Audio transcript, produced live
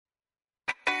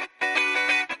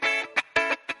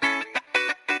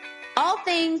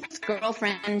things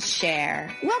girlfriends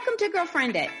share. Welcome to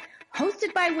Girlfriend It,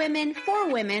 hosted by women for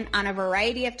women on a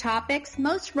variety of topics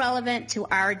most relevant to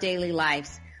our daily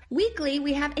lives. Weekly,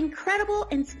 we have incredible,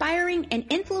 inspiring, and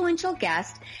influential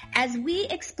guests as we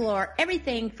explore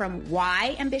everything from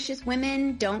why ambitious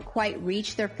women don't quite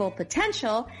reach their full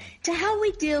potential to how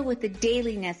we deal with the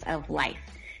dailiness of life.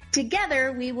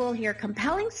 Together, we will hear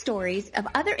compelling stories of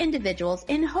other individuals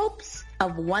in hopes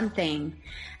of one thing: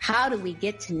 how do we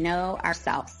get to know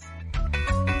ourselves?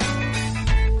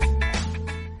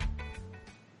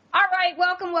 All right,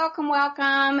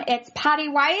 welcome. It's Patty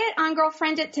Wyatt on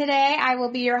Girlfriend It today. I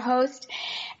will be your host.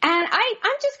 And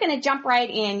I'm just going to jump right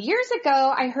in. Years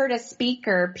ago, I heard a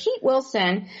speaker, Pete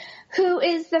Wilson, who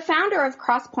is the founder of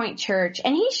Crosspoint Church,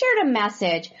 and he shared a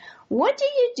message. What do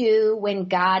you do when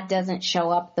God doesn't show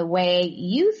up the way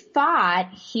you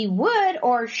thought he would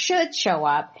or should show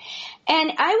up?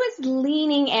 And I was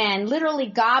leaning in, literally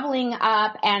gobbling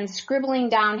up and scribbling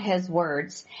down his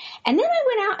words. And then I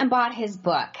went out and bought his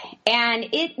book. And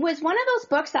it was one of those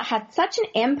books that had such an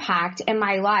impact in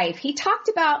my life. He talked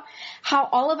about how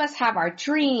all of us have our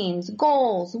dreams,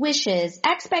 goals, wishes,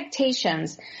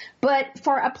 expectations. But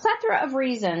for a plethora of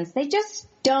reasons, they just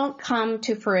don't come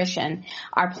to fruition.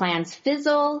 Our plans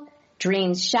fizzle,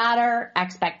 dreams shatter,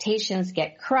 expectations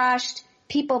get crushed,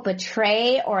 people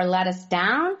betray or let us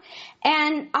down,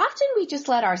 and often we just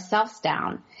let ourselves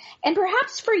down. And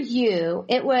perhaps for you,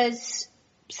 it was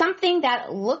something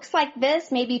that looks like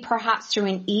this, maybe perhaps through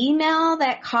an email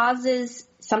that causes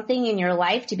something in your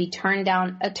life to be turned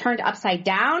upside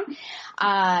down.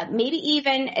 Maybe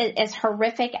even as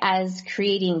horrific as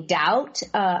creating doubt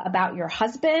about your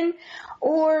husband,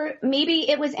 or maybe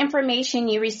it was information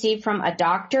you received from a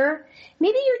doctor.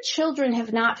 Maybe your children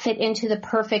have not fit into the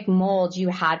perfect mold you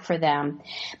had for them.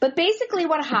 But basically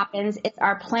what happens is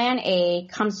our plan A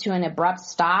comes to an abrupt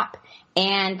stop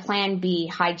and plan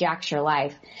B hijacks your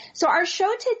life. So our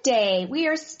show today, we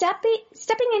are stepping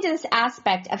into this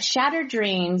aspect of shattered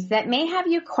dreams that may have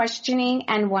you questioning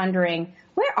and wondering,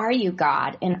 where are you,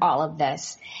 God, in all of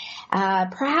this?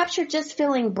 Perhaps you're just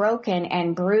feeling broken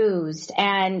and bruised,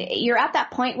 and you're at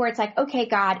that point where it's like, okay,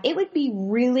 God, it would be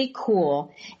really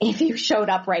cool if you showed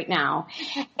up right now.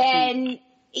 And,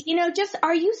 just,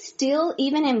 are you still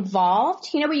even involved?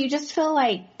 Where you just feel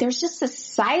like there's just a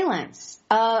silence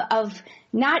of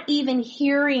not even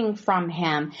hearing from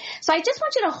him. So I just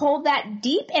want you to hold that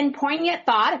deep and poignant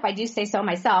thought, if I do say so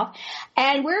myself.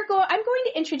 And I'm going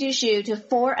to introduce you to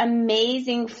 4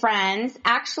 amazing friends,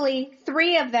 actually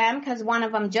 3 of them, because one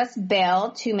of them just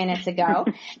bailed 2 minutes ago.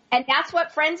 And that's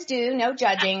what friends do, no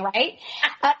judging, right?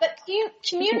 But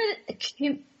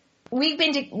we've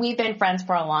been friends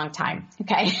for a long time,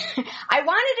 okay? I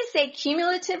wanted to say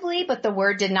cumulatively, but the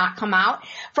word did not come out.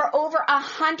 For over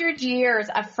 100 years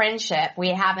of friendship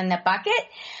we have in the bucket,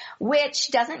 which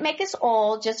doesn't make us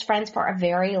old, just friends for a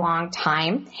very long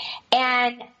time.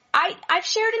 And I've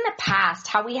shared in the past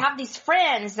how we have these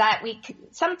friends that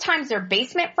sometimes they're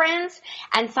basement friends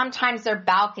and sometimes they're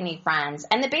balcony friends.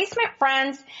 And the basement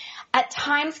friends, at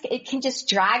times it can just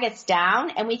drag us down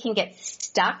and we can get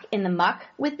stuck in the muck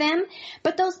with them.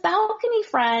 But those balcony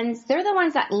friends, they're the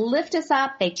ones that lift us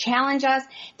up. They challenge us.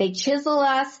 They chisel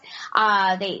us.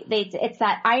 It's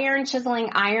that iron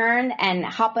chiseling iron and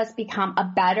help us become a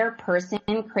better person,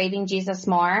 craving Jesus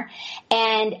more.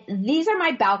 And these are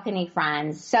my balcony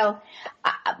friends. So Hello.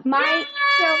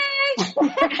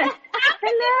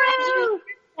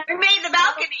 We made the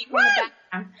balcony.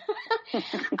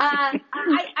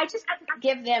 I just have to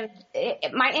give them,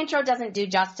 my intro doesn't do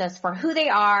justice for who they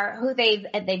are, who they've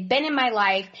been in my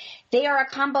life. They are a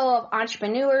combo of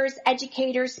entrepreneurs,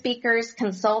 educators, speakers,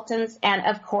 consultants, and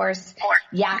of course,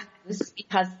 yahoos,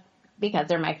 because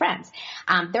they're my friends.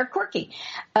 They're quirky.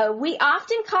 We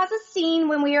often cause a scene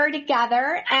when we are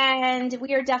together, and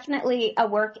we are definitely a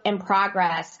work in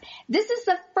progress. This is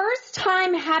the first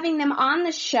time having them on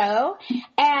the show,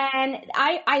 and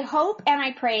I hope and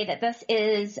I pray that this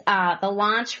is the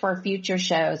launch for future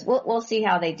shows. We'll see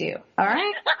how they do. All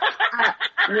right?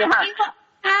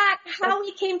 How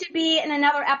we came to be in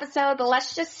another episode, but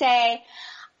let's just say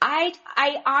I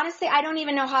honestly, I don't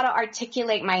even know how to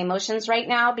articulate my emotions right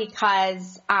now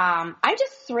because I'm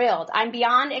just thrilled. I'm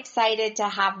beyond excited to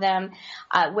have them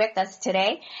with us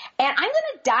today. And I'm going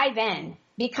to dive in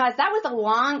because that was a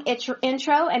long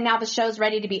intro and now the show's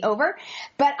ready to be over.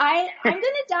 But I'm going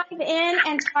to dive in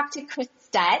and talk to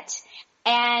Christette.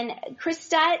 And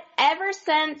Christette, ever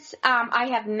since I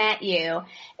have met you,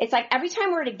 it's like every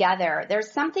time we're together,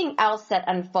 there's something else that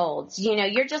unfolds. You know,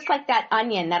 you're just like that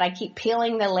onion that I keep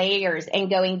peeling the layers and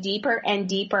going deeper and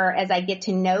deeper as I get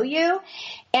to know you.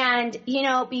 And, you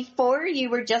know, before you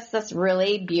were just this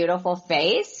really beautiful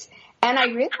face. And I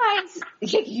realized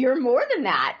you're more than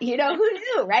that. You know, who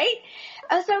knew, right?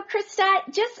 So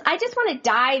Christette, I just want to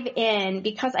dive in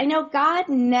because I know God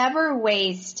never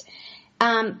wastes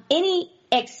any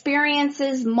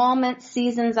experiences, moments,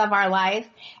 seasons of our life.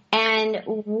 And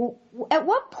at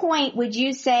what point would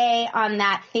you say on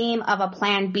that theme of a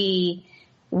plan B,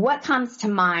 what comes to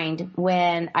mind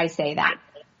when I say that?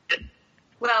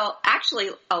 Well, actually,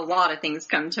 a lot of things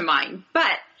come to mind,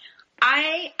 but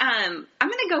I'm going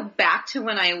to go back to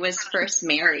when I was first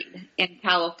married in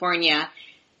California.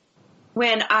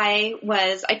 When I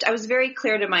was very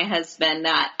clear to my husband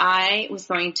that I was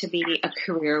going to be a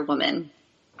career woman.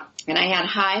 And I had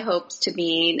high hopes to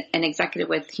be an executive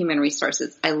with human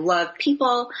resources. I loved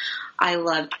people. I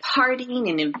loved partying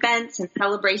and events and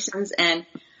celebrations. And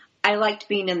I liked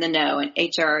being in the know. And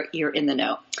HR, you're in the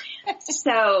know.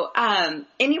 So,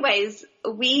 anyways,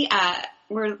 we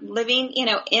were living, you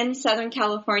know, in Southern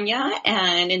California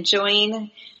and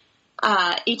enjoying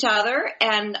each other.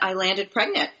 And I landed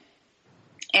pregnant.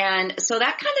 And so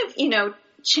that kind of, you know,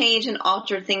 changed and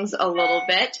altered things a little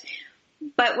bit.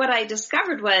 But what I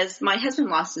discovered was my husband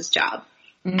lost his job.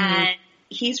 And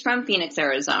he's from Phoenix,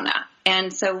 Arizona.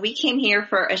 And so we came here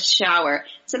for a shower.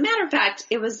 As a matter of fact,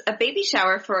 it was a baby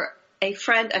shower for a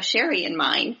friend of Sherry and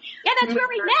mine. Yeah, that's where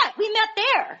we met. We met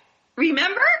there.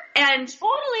 Remember? And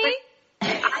totally.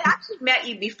 I actually met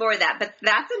you before that, but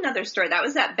that's another story. That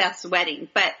was at Beth's wedding.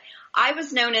 But I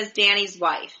was known as Danny's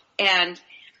wife. And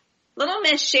little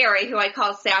Miss Sherry, who I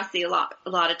call Sassy a lot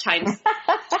of times,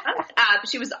 jumped up.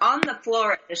 She was on the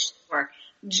floor at the shower,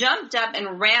 jumped up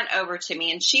and ran over to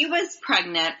me. And she was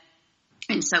pregnant,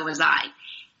 and so was I.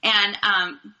 And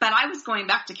but I was going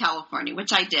back to California,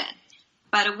 which I did.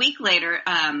 But a week later,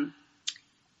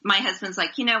 my husband's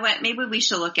like, you know what, maybe we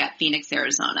should look at Phoenix,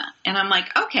 Arizona. And I'm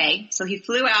like, okay. So he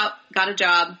flew out, got a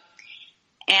job,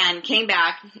 and came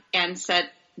back and said,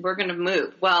 we're going to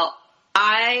move. Well,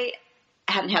 I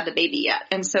hadn't had the baby yet.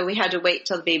 And so we had to wait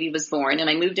till the baby was born. And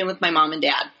I moved in with my mom and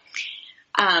dad.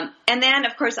 And then,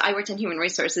 of course, I worked in human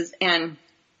resources. And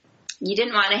you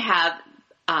didn't want to have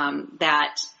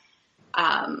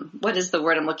what is the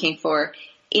word I'm looking for?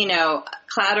 You know,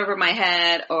 cloud over my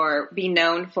head or be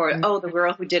known for, the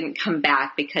girl who didn't come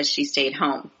back because she stayed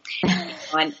home.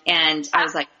 And I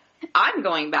was like, I'm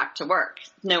going back to work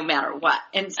no matter what.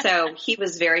 And so he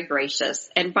was very gracious.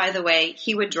 And by the way,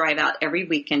 he would drive out every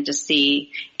weekend to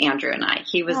see Andrew and I.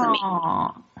 He was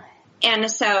amazing.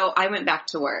 And so I went back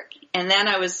to work. And then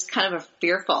I was kind of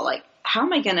fearful, like, how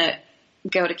am I going to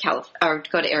go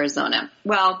to Arizona?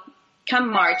 Well,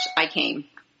 come March, I came.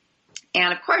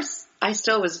 And of course, I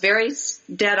still was very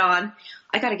dead on,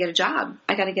 I got to get a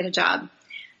job.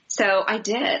 So I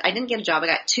did. I didn't get a job. I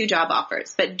got 2 job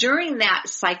offers. But during that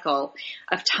cycle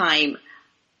of time,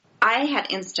 I had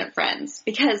instant friends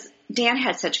because Dan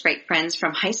had such great friends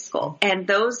from high school. And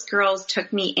those girls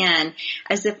took me in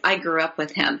as if I grew up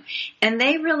with him. And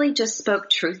they really just spoke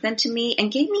truth into me and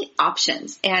gave me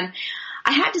options. And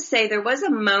I had to say there was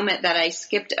a moment that I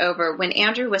skipped over when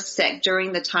Andrew was sick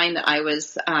during the time that I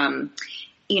was,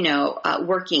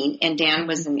 working and Dan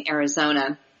was in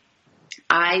Arizona.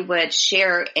 I would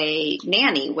share a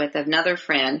nanny with another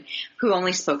friend who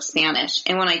only spoke Spanish.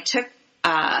 And when I took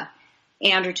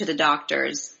Andrew to the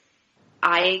doctors,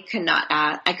 I could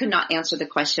not answer the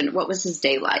question, what was his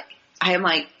day like? I am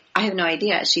like, I have no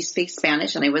idea. She speaks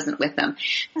Spanish and I wasn't with them.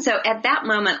 So at that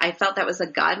moment, I felt that was a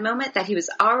God moment, that he was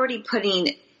already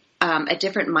putting a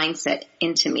different mindset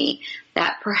into me,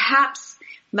 that perhaps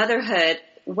motherhood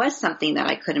was something that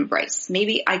I could embrace.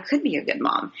 Maybe I could be a good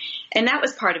mom. And that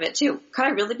was part of it too. Could I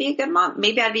really be a good mom?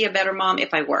 Maybe I'd be a better mom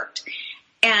if I worked.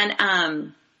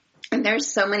 And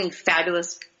there's so many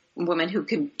fabulous women who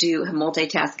can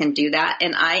multitask and do that.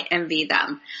 And I envy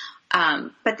them.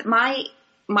 But my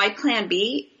plan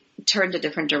B turned a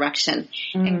different direction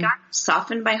and God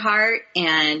softened my heart,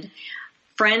 and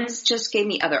friends just gave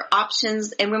me other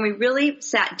options. And when we really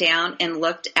sat down and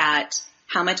looked at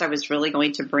how much I was really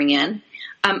going to bring in,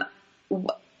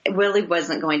 it really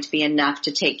wasn't going to be enough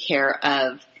to take care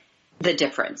of the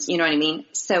difference. You know what I mean?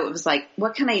 So it was like,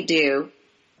 what can I do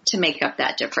to make up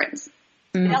that difference?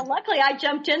 Now, luckily, I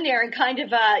jumped in there and kind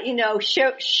of,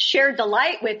 shared the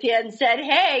light with you and said,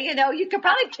 hey, you could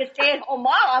probably be a stay-at-home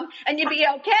mom and you'd be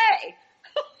okay.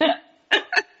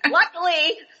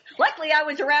 Luckily, I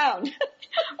was around.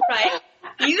 Right.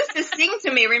 You used to sing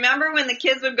to me. Remember when the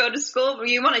kids would go to school?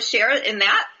 You want to share it in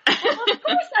that? Well, of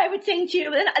course I would sing to you.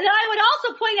 And I would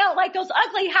also point out, like, those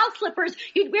ugly house slippers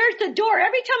you'd wear at the door.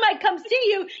 Every time I'd come see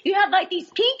you, you had, like, these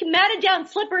pink matted down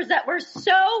slippers that were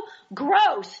so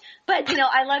gross. But, you know,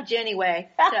 I loved you anyway.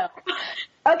 So.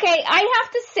 Okay,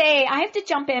 I have to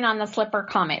jump in on the slipper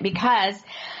comment because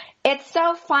it's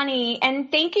so funny.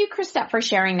 And thank you, Christette, for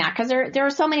sharing that, because there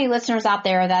are so many listeners out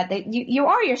there that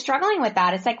you're struggling with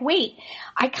that. It's like, wait,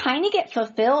 I kind of get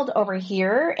fulfilled over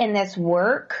here in this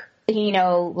work,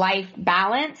 life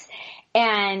balance.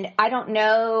 And I don't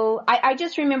know. I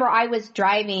just remember I was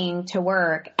driving to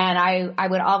work and I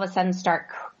would all of a sudden start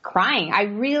crying. I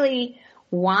really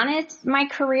wanted my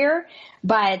career,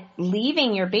 but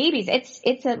leaving your babies,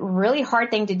 it's a really hard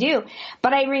thing to do.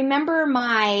 But I remember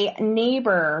my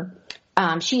neighbor,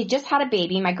 she had just had a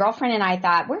baby. My girlfriend and I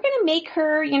thought, we're going to make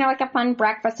her, like a fun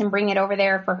breakfast and bring it over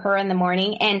there for her in the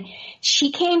morning. And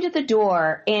she came to the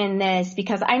door in this,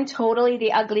 because I'm totally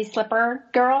the ugly slipper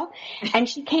girl. And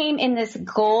she came in this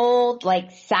gold,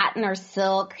 like satin or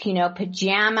silk,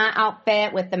 pajama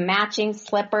outfit with the matching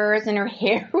slippers, and her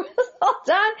hair was all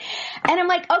done. And I'm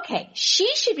like, okay, she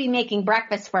should be making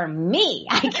breakfast for me.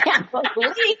 I can't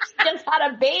believe she just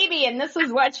had a baby and this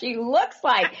is what she looks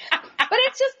like. But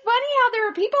it's just funny how there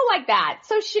are people like that.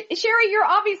 So Sherry, you're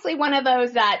obviously one of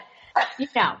those that,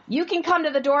 you can come to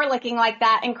the door looking like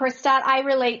that. And Christette, I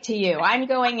relate to you. I'm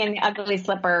going in ugly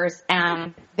slippers,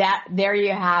 and there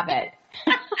you have it.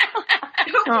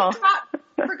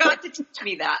 Forgot to teach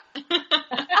me that.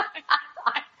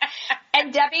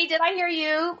 And Debbie, did I hear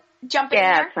you jump in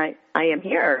there? Yes, I am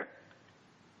here.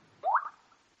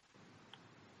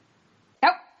 Oh,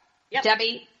 yep.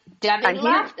 Debbie I'm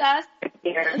left here. us.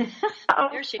 Here.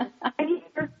 There she is. I'm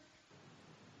here.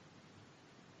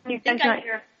 I think I'm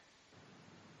here.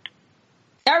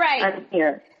 All right. I'm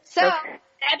here. So, Okay.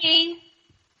 Debbie,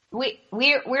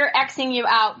 we're Xing you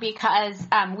out because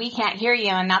we can't hear you,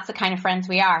 and that's the kind of friends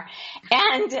we are.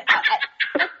 And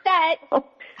that,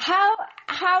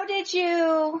 how did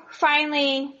you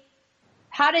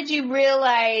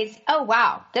realize, oh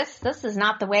wow, this is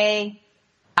not the way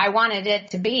I wanted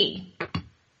it to be?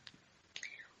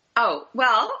 Oh,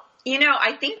 well,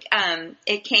 I think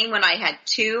it came when I had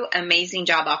 2 amazing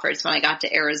job offers when I got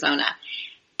to Arizona.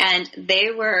 And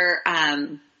they were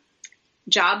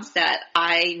jobs that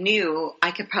I knew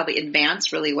I could probably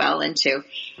advance really well into.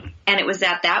 And it was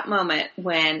at that moment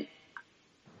when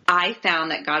I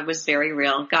found that God was very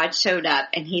real. God showed up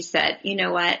and he said, you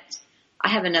know what? I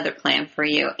have another plan for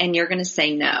you, and you're going to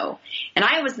say no. And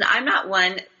I'm not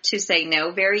one to say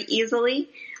no very easily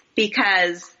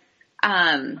because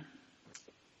I'm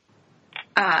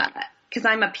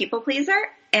a people pleaser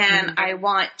and I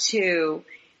want to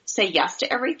say yes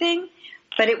to everything.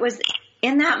 But it was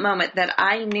in that moment that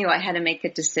I knew I had to make a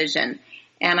decision.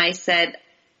 And I said,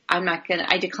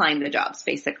 I declined the jobs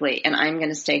basically, and I'm going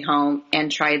to stay home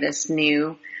and try this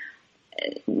new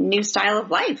style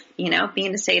of life,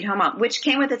 being a stay-at-home mom, which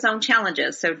came with its own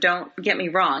challenges. So don't get me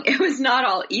wrong. It was not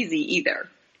all easy either.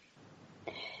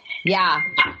 Yeah,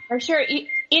 for sure.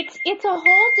 It's a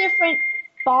whole different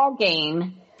ball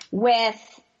game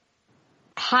with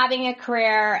having a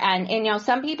career, and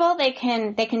some people they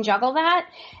can juggle that,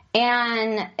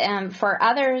 and for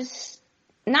others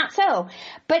not so.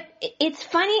 But it's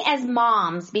funny as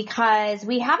moms because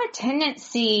we have a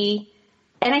tendency.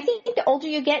 And I think the older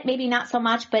you get, maybe not so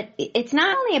much, but it's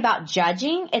not only about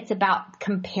judging, it's about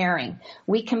comparing.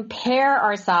 We compare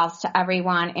ourselves to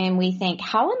everyone and we think,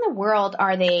 how in the world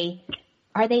are they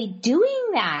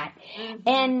doing that? Mm-hmm.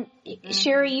 And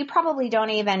Sherry, you probably don't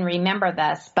even remember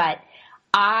this, but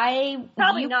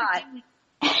Probably not.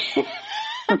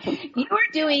 You were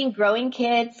doing Growing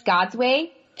Kids God's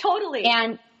Way. Totally.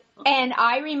 And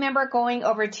I remember going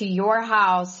over to your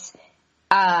house,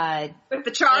 with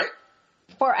the chart.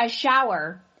 For a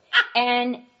shower,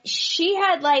 and she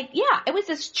had it was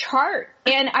this chart,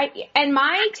 and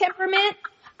my temperament,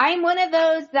 I'm one of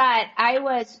those that I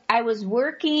was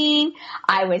working,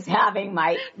 I was having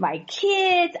my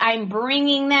kids, I'm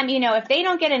bringing them, if they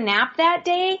don't get a nap that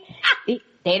day,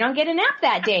 they don't get a nap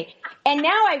that day. And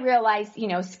now I realize,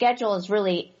 schedule is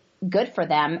really good for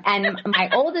them. And my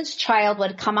oldest child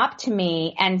would come up to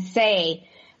me and say,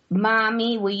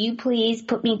 Mommy, will you please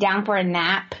put me down for a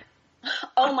nap?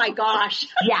 Oh my gosh.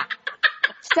 Yeah.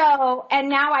 So, and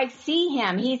now I see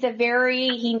him. He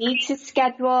needs his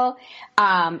schedule.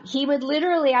 He would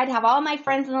literally, I'd have all my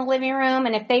friends in the living room,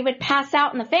 and if they would pass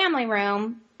out in the family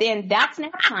room, then that's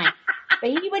nap time.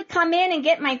 But he would come in and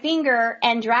get my finger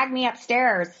and drag me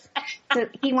upstairs. So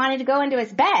he wanted to go into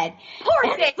his bed.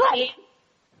 Poor baby.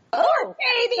 Poor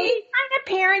baby. So he kind of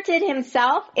parented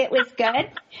himself. It was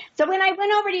good. So when I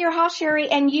went over to your house, Sherry,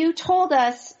 and you told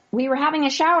us we were having a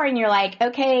shower, and you're like,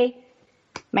 okay,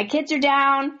 my kids are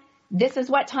down. This is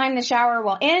what time the shower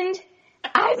will end.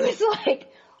 I was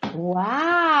like,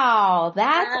 wow,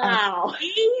 that's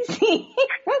amazing.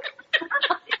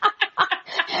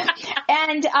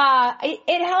 And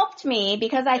it helped me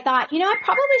because I thought, I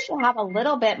probably should have a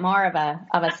little bit more of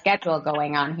a schedule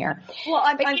going on here. Well,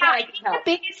 I'm glad I can help.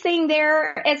 The biggest thing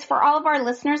there is for all of our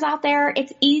listeners out there,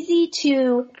 it's easy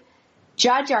to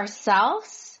judge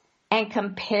ourselves and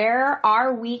compare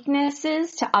our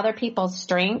weaknesses to other people's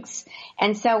strengths.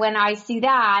 And so when I see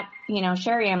that,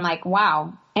 Sherry, I'm like,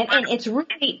 wow. And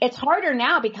it's harder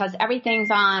now because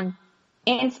everything's on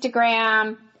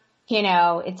Instagram.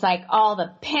 It's like all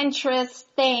the Pinterest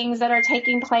things that are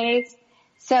taking place.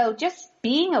 So just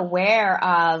being aware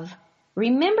of,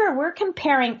 remember, we're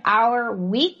comparing our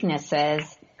weaknesses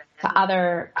to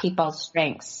other people's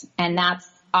strengths. And that's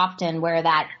often where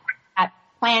that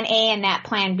plan A and that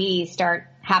plan B start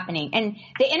happening. And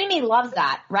the enemy loves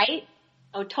that, right?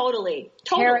 Oh, totally.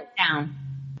 Tear it down.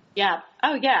 Yeah.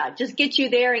 Oh, yeah. Just get you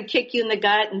there and kick you in the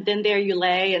gut, and then there you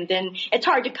lay, and then it's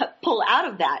hard to pull out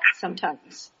of that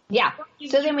sometimes. Yeah.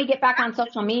 So then we get back on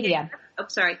social media. Oh,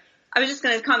 sorry. I was just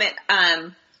going to comment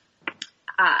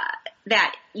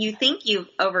that you think you've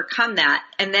overcome that,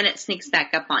 and then it sneaks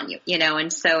back up on you,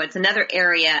 and so it's another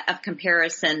area of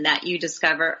comparison that you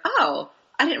discover, oh,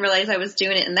 I didn't realize I was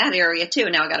doing it in that area too.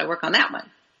 Now I got to work on that one.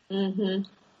 Mm-hmm.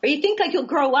 Or you think like you'll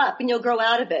grow up and you'll grow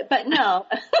out of it, but no.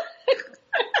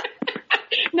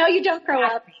 No, you don't grow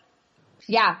up.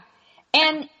 Yeah.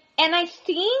 And I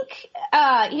think,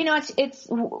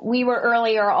 we were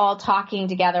earlier all talking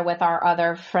together with our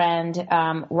other friend,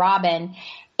 Robin,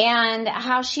 and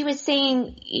how she was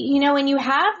saying, when you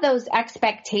have those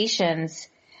expectations,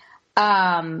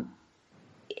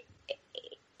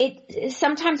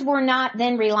 sometimes we're not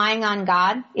then relying on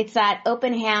God. It's that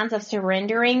open hands of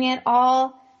surrendering it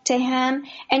all to Him.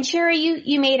 And Sherry,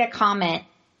 you made a comment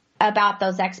about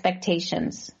those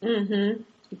expectations. Mm-hmm.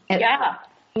 Yeah.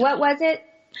 What was it?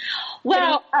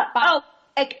 Well,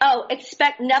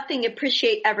 expect nothing,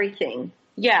 appreciate everything.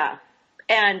 Yeah.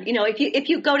 And, if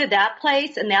you go to that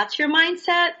place and that's your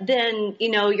mindset, then,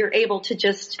 you're able to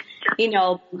just,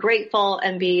 grateful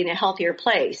and be in a healthier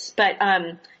place. But,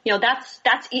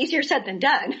 that's easier said than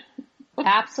done.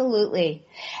 Absolutely.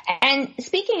 And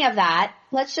speaking of that,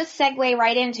 let's just segue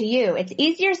right into you. It's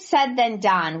easier said than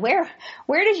done. Where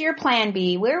does your plan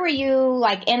be? Where were you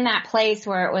like in that place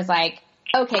where it was like,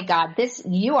 okay, God,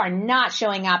 you are not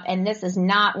showing up and this is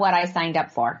not what I signed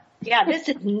up for? Yeah, this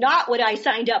is not what I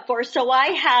signed up for. So I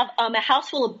have a house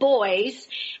full of boys,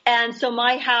 and so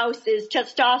my house is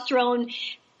testosterone,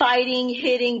 fighting,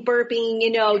 hitting,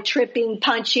 burping, tripping,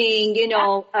 punching,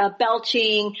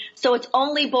 belching. So it's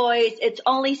only boys, it's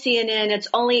only CNN, it's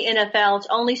only NFL, it's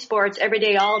only sports every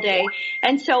day, all day.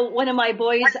 And so one of my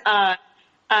boys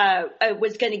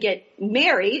was going to get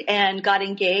married and got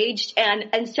engaged,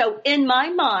 and so in my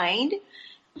mind,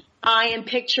 I am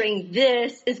picturing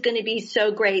this is going to be so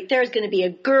great. There's going to be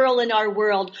a girl in our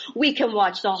world. We can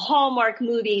watch the Hallmark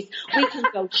movies. We can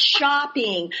go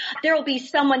shopping. There will be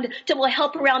someone that will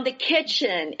help around the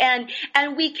kitchen, and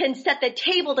we can set the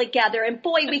table together. And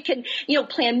boy, we can,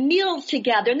 plan meals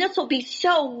together. And this will be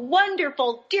so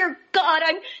wonderful. Dear God,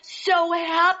 I'm so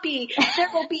happy. There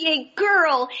will be a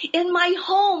girl in my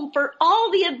home for all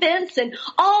the events and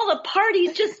all the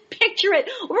parties. Just picture it.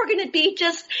 We're going to be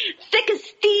just thick as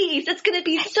thieves. It's going to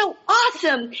be so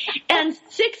awesome. And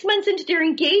 6 months into their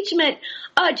engagement,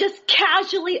 just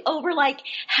casually over like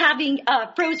having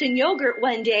frozen yogurt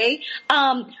one day,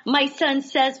 my son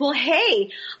says, well,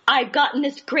 hey, I've gotten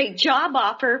this great job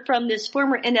offer from this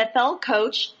former NFL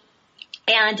coach.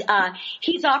 And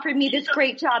he's offered me this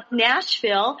great job in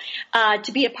Nashville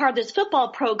to be a part of this football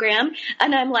program.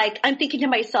 And I'm thinking to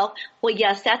myself, well,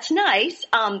 yes, that's nice.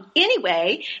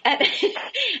 Anyway, and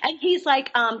he's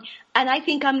like, and I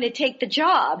think I'm going to take the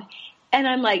job. And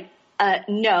I'm like,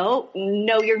 no,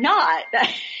 you're not.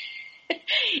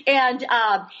 And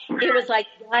it was like,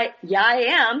 yeah, I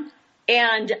am.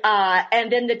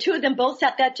 And then the two of them both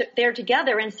sat there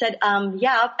together and said,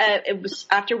 it was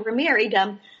after we're married,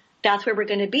 that's where we're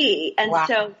going to be. And wow.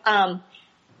 So,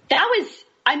 that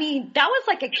was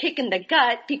like a kick in the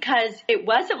gut because it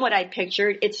wasn't what I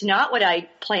pictured. It's not what I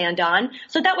planned on.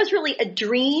 So that was really a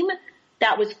dream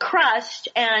that was crushed,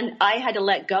 and I had to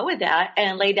let go of that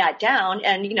and lay that down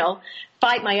and,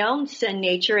 fight my own sin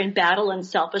nature and battle and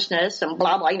selfishness and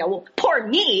blah, blah, poor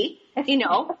me,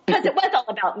 because it was all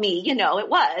about me, it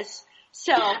was.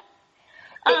 So.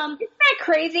 Isn't that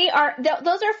crazy?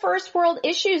 Those are first world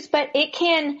issues, but it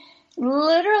can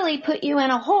literally put you in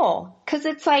a hole because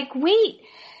it's like, wait,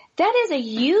 that is a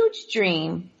huge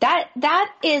dream. That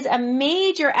is a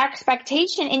major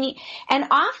expectation, and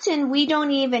often we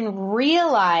don't even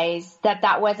realize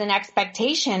that was an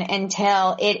expectation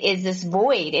until it is this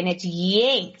void and it's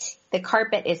yanked. The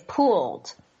carpet is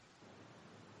pulled.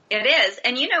 It is,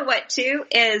 and you know what too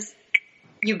is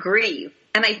you grieve,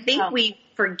 and I think we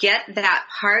forget that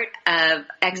part of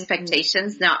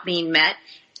expectations not being met.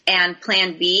 And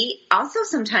plan B also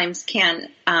sometimes can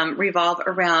revolve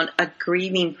around a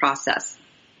grieving process.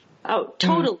 Oh,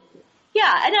 totally.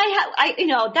 Yeah, and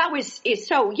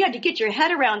you had to get your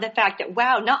head around the fact that,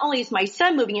 wow, not only is my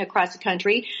son moving across the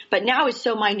country, but now is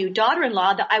so my new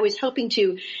daughter-in-law that I was hoping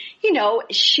to,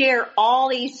 share all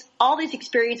these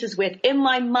experiences with. In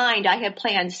my mind, I had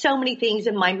planned so many things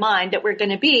in my mind that were going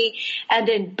to be, and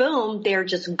then boom, they're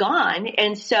just gone.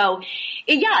 And so,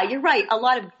 yeah, you're right. A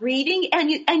lot of grieving, and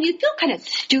you feel kind of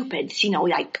stupid,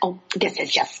 like, oh, this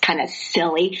is just kind of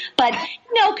silly. But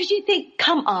no, because you think,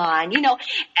 come on, you feel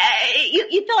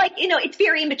like, it's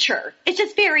very immature. It's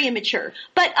just very immature.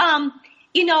 But, I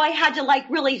had to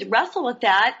really wrestle with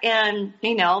that and,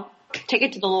 take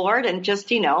it to the Lord and just,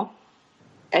 and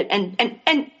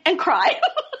cry.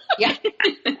 Yeah.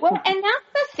 Well, and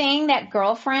that's the thing that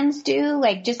girlfriends do,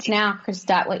 like just now,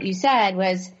 Christette, what you said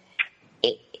was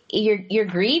you're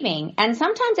grieving. And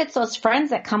sometimes it's those friends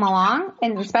that come along,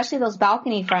 and especially those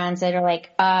balcony friends that are like,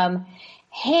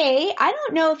 hey, I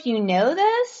don't know if you know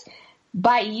this,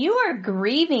 but you are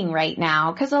grieving right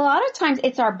now. Because a lot of times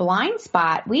it's our blind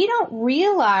spot. We don't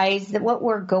realize that what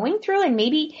we're going through, and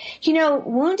maybe,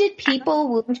 wounded people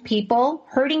wound people,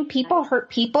 hurting people hurt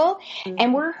people,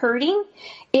 and we're hurting.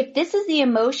 If this is the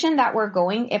emotion that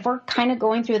if we're kind of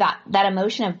going through that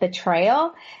emotion of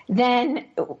betrayal, then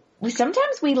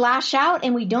sometimes we lash out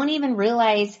and we don't even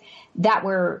realize that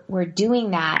we're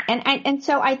doing that. And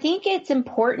so I think it's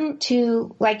important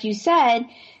to, like you said,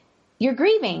 you're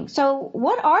grieving. So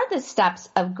what are the steps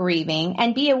of grieving?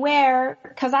 And be aware,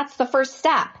 because that's the first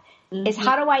step, is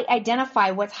how do I identify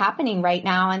what's happening right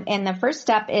now? And the first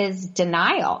step is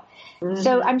denial.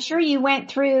 So I'm sure you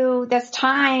went through this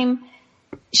time,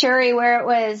 Sherry, where it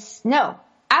was, no,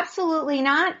 absolutely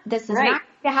not. This is not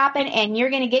going to happen. And you're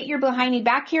going to get your behind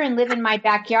back here and live in my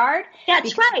backyard.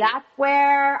 That's right. That's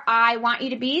where I want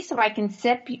you to be, so I can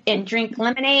sip and drink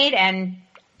lemonade and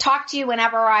talk to you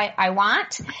whenever I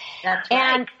want. That's right.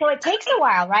 And so it takes a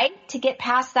while, right, to get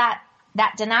past that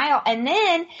denial. And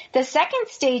then the second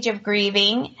stage of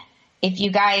grieving, if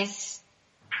you guys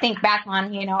think back on,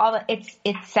 it's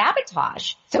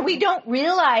sabotage. So we don't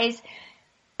realize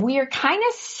we are kind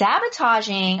of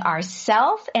sabotaging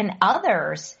ourselves and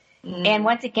others. And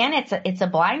once again, it's a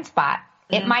blind spot.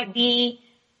 It might be,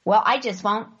 well, I just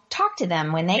won't talk to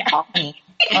them when they call me.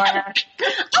 Or I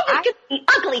was just be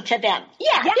ugly to them.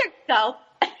 Yeah, there you go.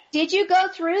 Did you go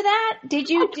through that? Did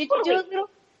you do a little?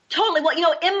 Totally.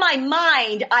 Well, in my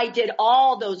mind, I did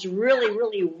all those really,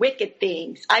 really wicked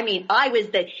things. I mean, I was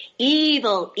the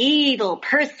evil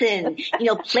person,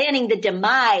 planning the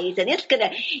demise,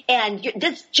 and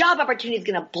this job opportunity is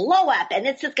going to blow up, and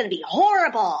it's just going to be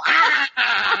horrible.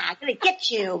 I'm going to get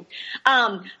you.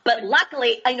 But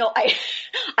luckily,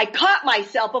 I caught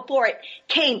myself before it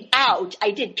came out.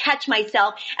 I did catch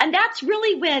myself. And that's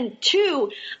really when,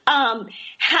 too,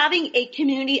 having a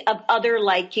community of other,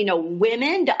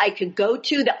 women that I could go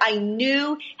to that I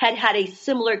knew had a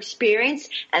similar experience,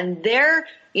 and their,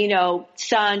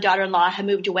 son, daughter-in-law had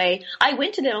moved away. I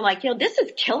went to them, I'm like, this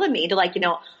is killing me.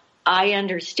 To I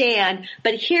understand,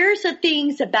 but here's the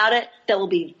things about it that will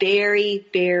be very,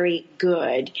 very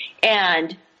good.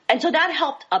 And so that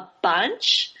helped a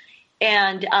bunch.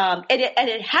 And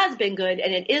it has been good,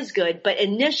 and it is good. But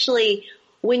initially,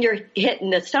 when you're hit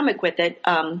in the stomach with it,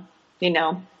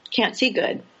 can't see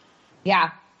good.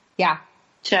 Yeah. Yeah.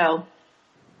 So,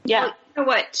 yeah. Well, you know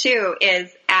what, too,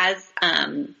 is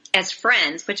as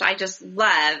friends, which I just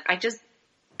love,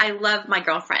 I love my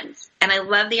girlfriends, and I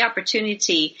love the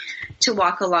opportunity to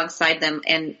walk alongside them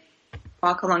and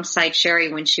walk alongside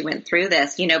Sherry when she went through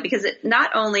this, because it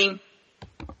not only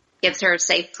gives her a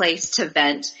safe place to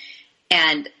vent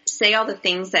and say all the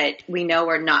things that we know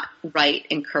are not right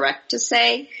and correct to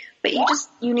say, but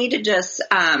you need to just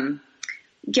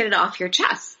get it off your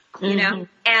chest,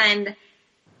 and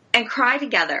cry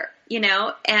together,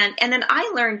 and then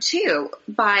I learned too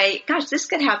this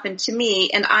could happen to me,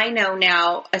 and I know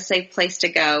now a safe place to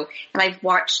go, and I've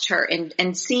watched her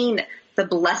and seen the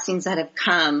blessings that have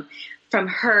come from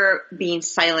her being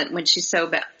silent when she so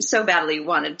badly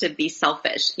wanted to be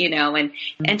selfish,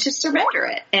 and to surrender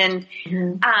it. And,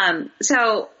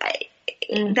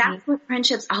 that's what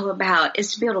friendship's all about,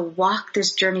 is to be able to walk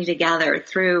this journey together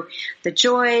through the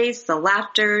joys, the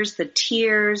laughters, the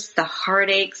tears, the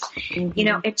heartaches.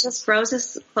 It just grows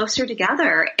us closer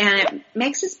together, and it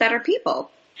makes us better people.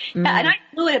 And I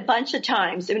blew it a bunch of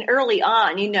times. I mean, early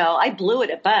on, I blew it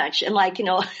a bunch, and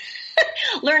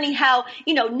learning how,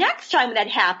 next time that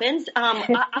happens,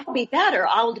 I'll be better.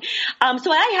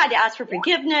 So I had to ask for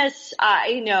forgiveness,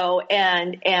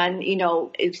 and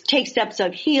take steps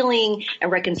of healing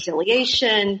and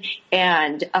reconciliation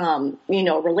and,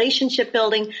 relationship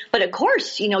building. But of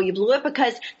course, you blew it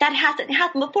because that hasn't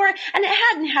happened before, and it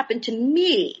hadn't happened to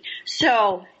me.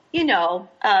 So,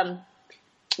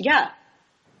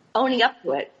 owning up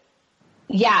to it.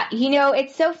 Yeah,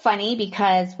 it's so funny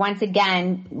because once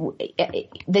again,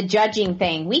 the judging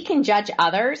thing, we can judge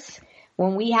others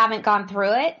when we haven't gone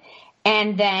through it.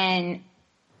 And then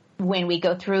when we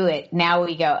go through it, now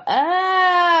we go,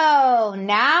 oh,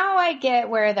 now I get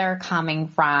where they're coming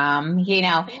from,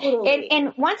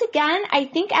 And once again, I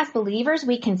think as believers,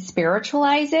 we can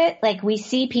spiritualize it. Like we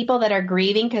see people that are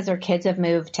grieving because their kids have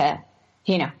moved to,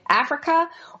 Africa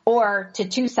or to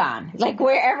Tucson, like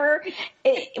wherever,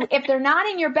 if they're not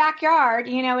in your backyard,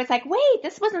 it's like, wait,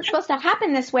 this wasn't supposed to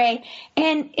happen this way.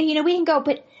 And we can go,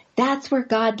 but that's where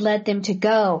God led them to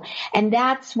go. And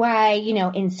that's why,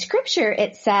 in scripture,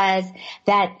 it says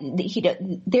that,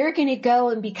 they're going to go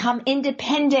and become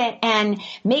independent and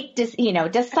make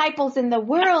disciples in the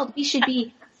world. We should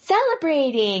be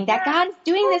celebrating that God's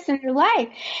doing this in your life.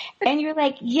 And you're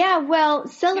like, yeah, well,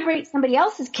 celebrate somebody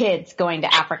else's kids going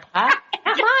to Africa, not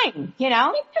mine, Take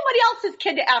somebody else's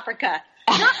kid to Africa,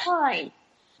 not mine.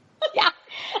 Yeah.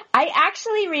 I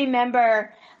actually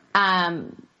remember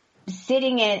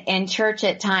sitting in church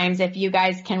at times, if you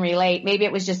guys can relate. Maybe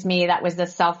it was just me that was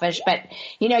this selfish, but,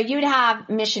 you'd have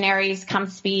missionaries come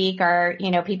speak, or,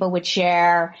 people would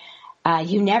share.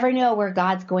 You never know where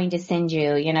God's going to send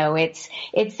you. It's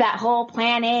that whole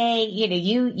plan A,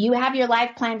 you have your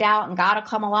life planned out and God will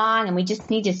come along and we just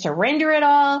need to surrender it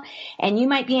all. And you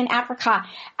might be in Africa.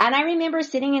 And I remember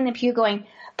sitting in the pew going,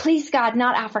 please God,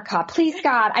 not Africa. Please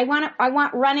God, I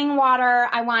want running water.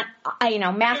 I want,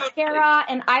 mascara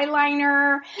and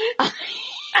eyeliner.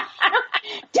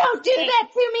 Don't do that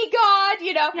to me, God,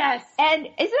 Yes. And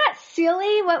isn't that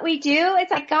silly what we do?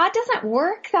 It's like God doesn't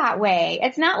work that way.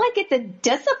 It's not like it's a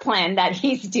discipline that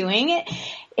he's doing it.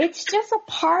 It's just a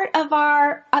part of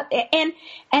our, and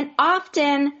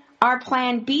often our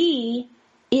plan B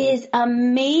is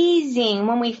amazing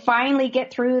when we finally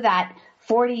get through that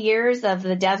 40 years of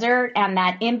the desert and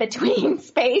that in-between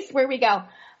space where we go,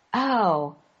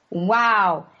 oh,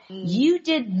 wow. You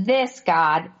did this,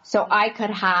 God, so I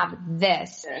could have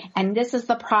this. And this is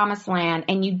the promised land.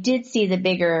 And you did see the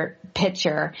bigger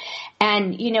picture.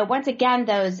 And, once again,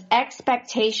 those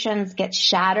expectations get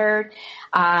shattered.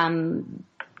 We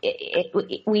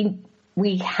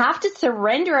have to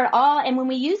surrender it all. And when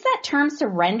we use that term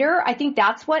surrender, I think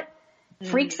that's what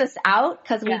freaks us out,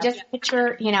 because we just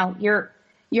picture,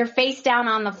 your face down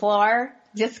on the floor,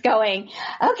 just going,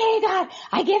 okay, God,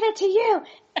 I give it to you.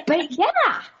 But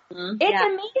yeah. It's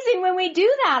amazing when we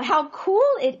do that, how cool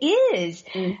it is.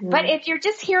 But if you're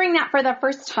just hearing that for the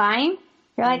first time,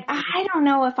 you're like, I don't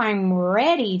know if I'm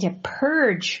ready to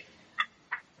purge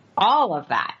all of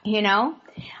that, Yeah.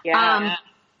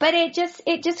 But it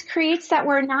just creates that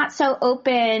we're not so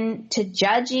open to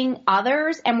judging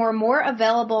others, and we're more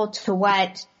available to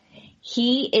what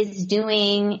he is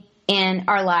doing in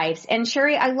our lives. And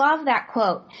Sherry, I love that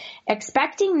quote,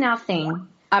 expecting nothing,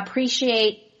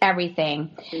 appreciate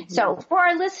everything. So for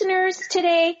our listeners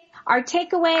today, our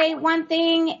takeaway, one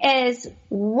thing is,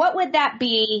 what would that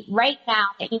be right now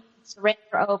that you can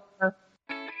surrender over?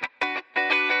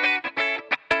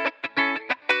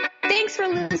 Thanks for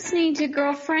listening to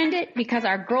Girlfriend It, because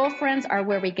our girlfriends are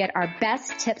where we get our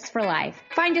best tips for life.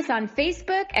 Find us on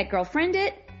Facebook at Girlfriend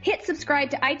It, hit subscribe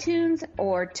to iTunes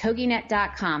or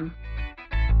TogiNet.com.